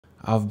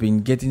I've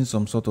been getting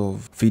some sort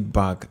of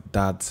feedback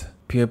that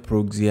peer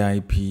proxy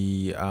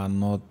IP are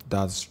not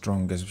that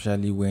strong,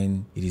 especially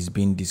when it is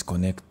being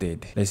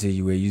disconnected. Let's say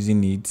you were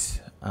using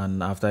it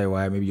and after a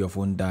while maybe your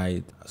phone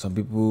died. Some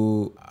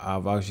people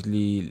have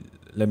actually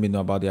let me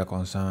know about their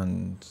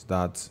concerns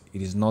that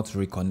it is not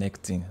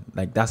reconnecting.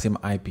 Like that same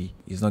IP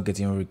is not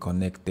getting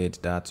reconnected,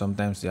 that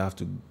sometimes they have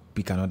to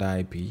pick another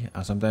IP,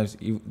 and sometimes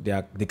if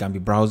they can be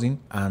browsing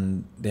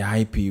and the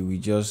IP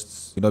will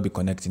not be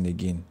connecting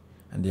again,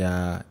 and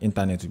their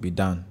internet will be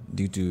down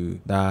due to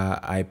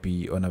that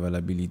IP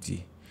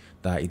unavailability,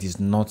 that it is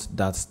not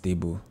that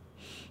stable.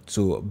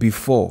 So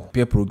before,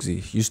 peer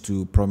proxy used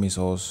to promise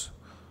us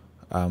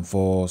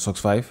for SOX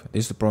 5, they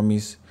used to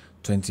promise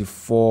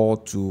 24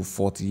 to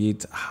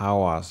 48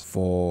 hours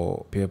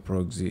for peer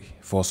proxy,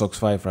 for SOX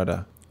 5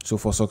 rather. So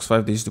for SOX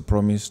 5, they used to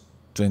promise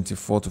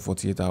 24 to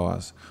 48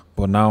 hours.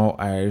 But now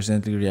I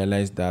recently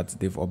realized that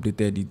they've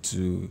updated it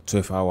to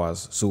 12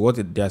 hours. So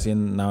what they are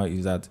saying now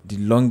is that the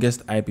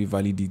longest IP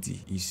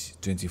validity is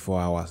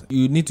 24 hours.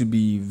 You need to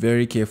be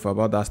very careful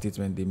about that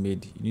statement they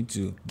made. You need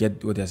to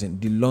get what they're saying.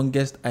 The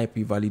longest IP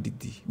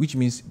validity, which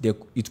means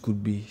it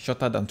could be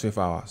shorter than 12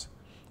 hours.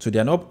 So they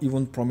are not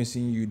even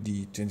promising you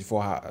the 12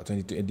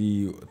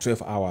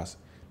 hours.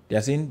 They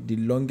are saying the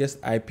longest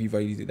IP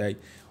validity, like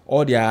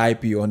all their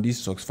IP on this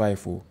SOX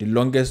 5, the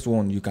longest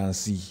one you can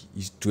see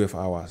is 12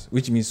 hours,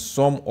 which means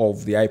some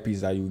of the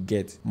IPs that you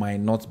get might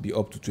not be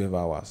up to 12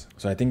 hours.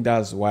 So I think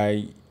that's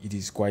why it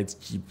is quite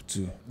cheap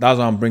too. That's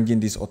why I'm bringing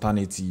this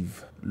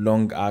alternative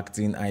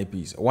long-acting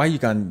IPs. Why you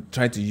can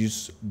try to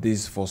use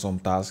this for some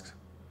tasks.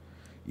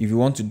 If you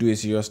want to do a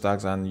serious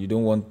task and you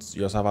don't want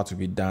your server to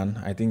be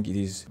down, I think it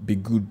is be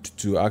good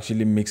to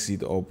actually mix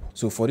it up.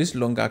 So for this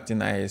long-acting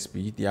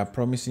ISP, they are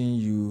promising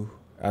you,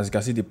 as you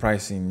can see the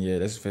pricing here.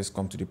 Let's first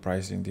come to the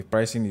pricing. The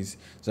pricing is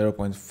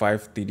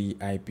 0.53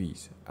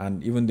 IPs,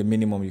 and even the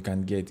minimum you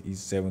can get is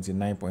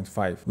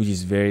 79.5, which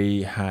is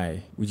very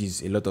high, which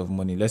is a lot of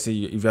money. Let's say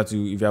if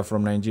you are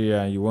from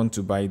Nigeria and you want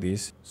to buy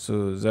this,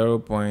 so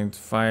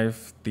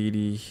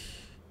 0.53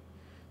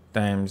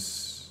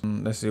 times,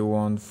 let's say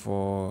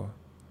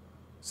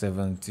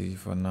 1,470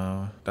 for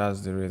now.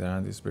 That's the rate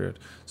around this period.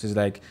 So it's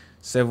like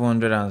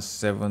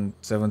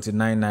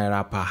 779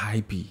 naira per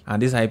IP,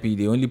 and this IP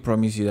they only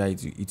promise you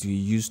that it will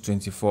use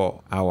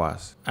 24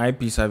 hours.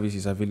 IP service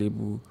is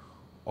available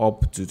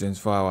up to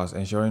 24 hours,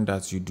 ensuring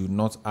that you do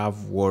not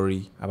have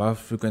worry about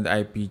frequent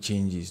IP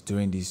changes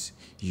during this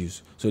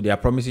use. So they are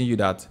promising you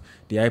that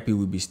the IP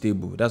will be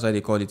stable. That's why they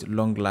call it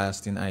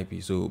long-lasting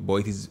IP. So, but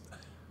it is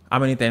how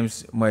many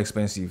times more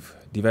expensive?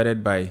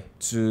 Divided by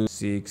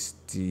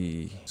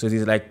 260. So it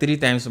is like 3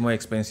 times more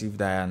expensive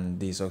than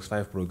the SOX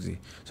 5 proxy.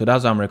 So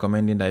that's why I'm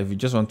recommending that if you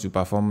just want to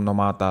perform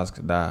normal tasks,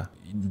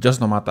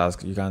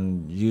 you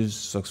can use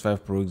SOX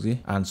 5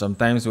 proxy. And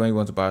sometimes when you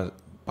want to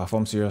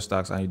perform serious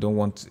tasks and you don't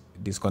want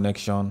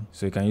disconnection,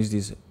 so you can use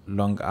this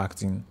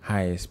long-acting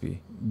high ISP.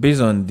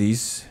 Based on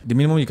this, the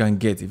minimum you can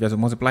get, if you have to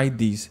multiply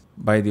this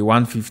by the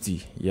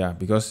 150, yeah,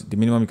 because the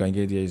minimum you can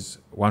get here is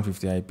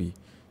 150 IP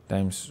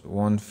times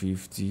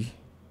 150,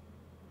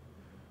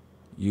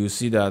 you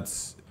see that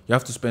you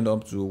have to spend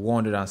up to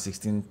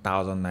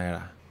 116,000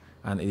 naira,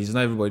 and it is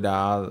not everybody that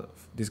has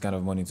this kind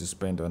of money to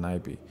spend on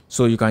IP.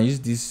 So you can use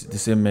the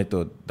same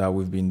method that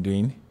we've been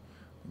doing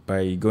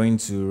by going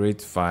to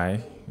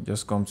Ratefy.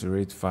 Just come to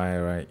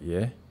Ratefy right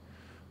here,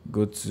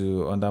 go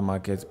to under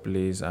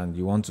marketplace, and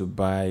you want to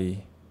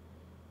buy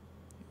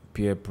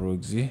peer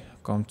proxy.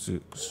 Come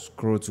to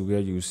scroll to where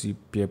you see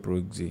peer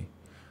proxy,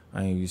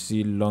 and you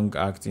see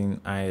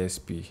long-acting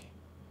ISP.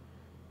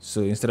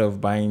 So instead of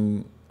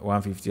buying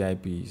 150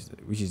 IPs,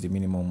 which is the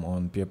minimum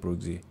on peer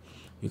proxy,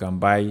 you can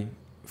buy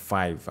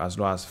 5, as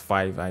low as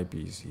 5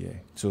 IPs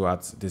here. So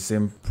at the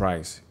same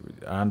price,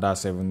 around that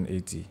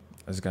 780.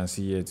 As you can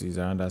see here, it is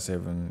around that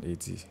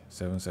 780,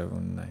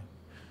 779.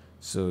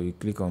 So you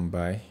click on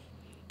buy.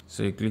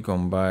 So you click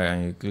on buy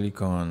and you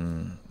click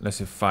on, let's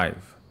say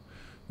 5.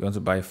 You want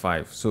to buy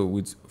 5. So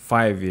with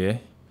 5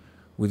 here,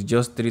 with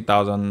just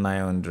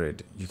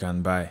 3,900, you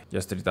can buy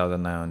just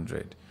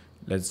 3,900.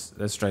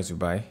 Let's try to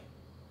buy.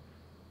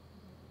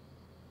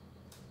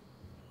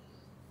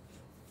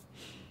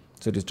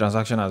 So this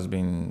transaction has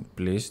been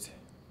placed.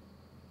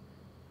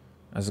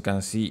 As you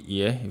can see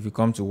here, if you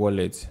come to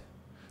wallet,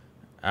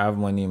 I have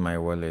money in my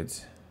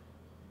wallet.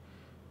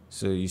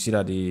 So you see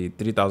that the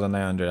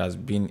 3,900 has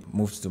been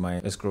moved to my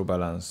escrow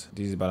balance.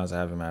 This is the balance I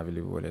have in my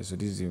available wallet. So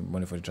this is the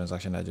money for the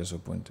transaction I just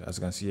opened. As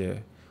you can see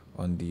here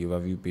on the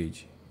overview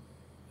page,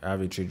 I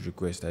have a trade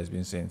request that has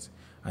been sent,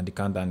 and the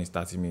countdown is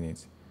 30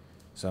 minutes.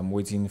 So I'm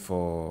waiting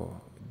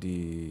for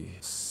the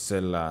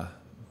seller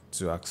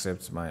to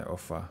accept my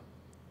offer.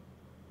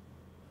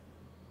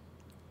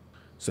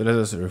 So let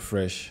us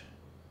refresh.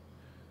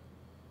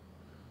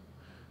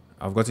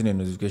 I've gotten a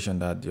notification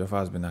that the offer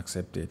has been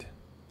accepted.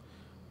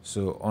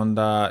 So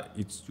under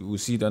it, we'll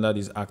see it under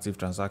this active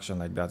transaction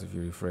like that if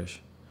you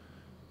refresh.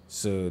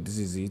 So this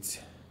is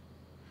it.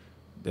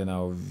 Then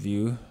I'll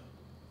view.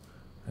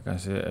 I can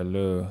say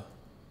hello.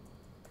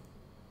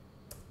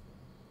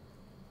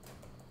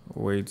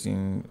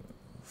 Waiting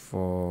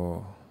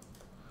for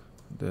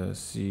the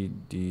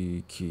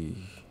CD key.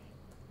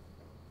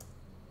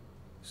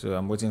 So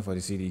I'm waiting for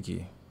the CD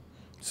key.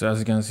 So as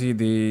you can see,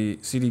 the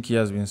CD key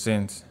has been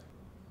sent.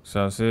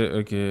 So I'll say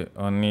okay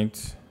on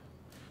it.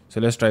 So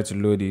let's try to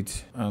load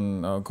it,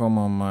 and I'll come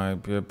on my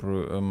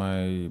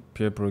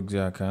Peer Proxy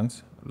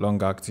account,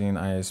 long-acting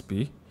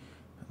ISP,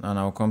 and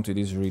I'll come to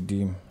this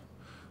redeem.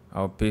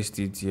 I'll paste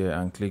it here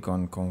and click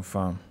on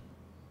confirm.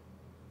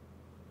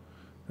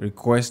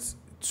 Request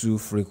too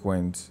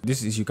frequent.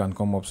 This issue can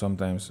come up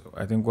sometimes.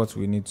 I think what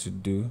we need to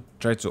do,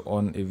 try to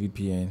on a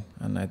VPN,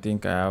 and I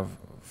think I have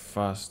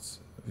fast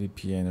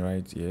VPN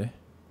right here.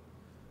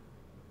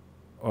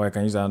 Or I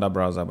can use another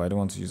browser, but I don't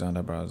want to use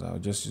another browser. I'll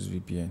just use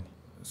VPN.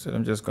 So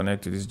let me just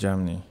connect to this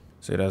Germany.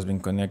 So it has been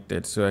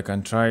connected. So I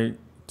can try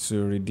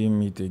to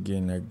redeem it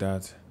again like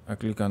that. I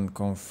click on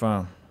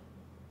confirm.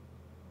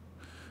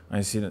 I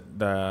see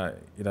that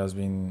it has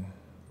been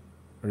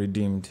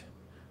redeemed,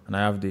 and I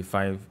have the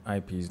 5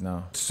 IPs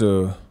now.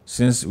 So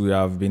since we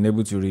have been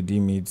able to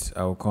redeem it,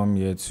 I'll come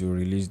here to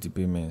release the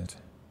payment.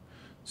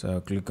 So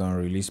I'll click on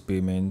release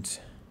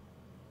payment.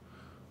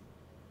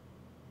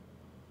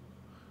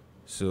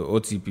 So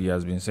OTP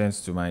has been sent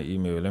to my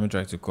email. Let me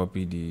try to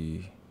copy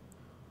the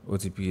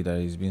OTP that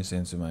is being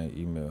sent to my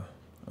email.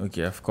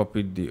 Okay, I've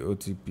copied the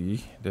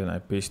OTP, then I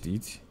paste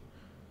it.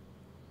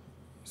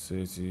 So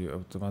it will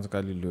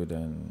automatically load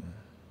and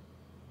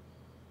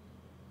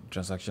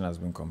transaction has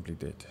been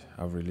completed.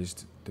 I've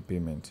released the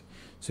payment.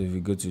 So if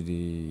you go to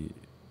the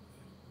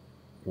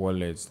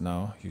wallet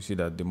now, you see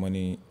that the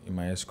money in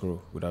my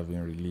escrow would have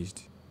been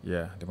released.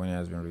 Yeah, the money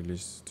has been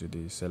released to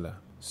the seller.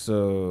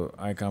 So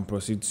I can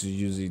proceed to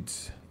use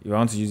it. If you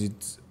want to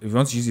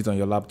use it on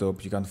your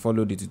laptop, you can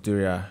follow the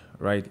tutorial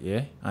right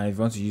here. And if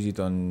you want to use it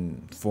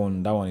on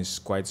phone, that one is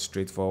quite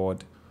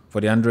straightforward.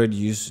 For the Android,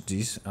 use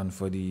this, and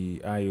for the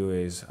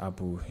iOS,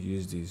 Apple,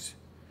 use this.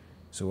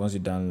 So once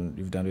you've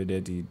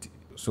downloaded it,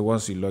 so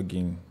once you log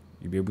in,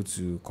 you'll be able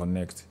to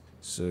connect.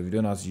 So if you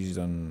don't know how to use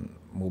it on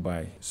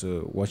mobile,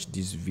 so watch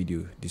this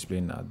video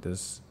displaying at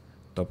this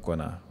top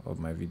corner of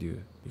my video.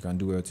 You can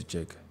do well to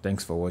check.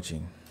 Thanks for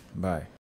watching. Bye.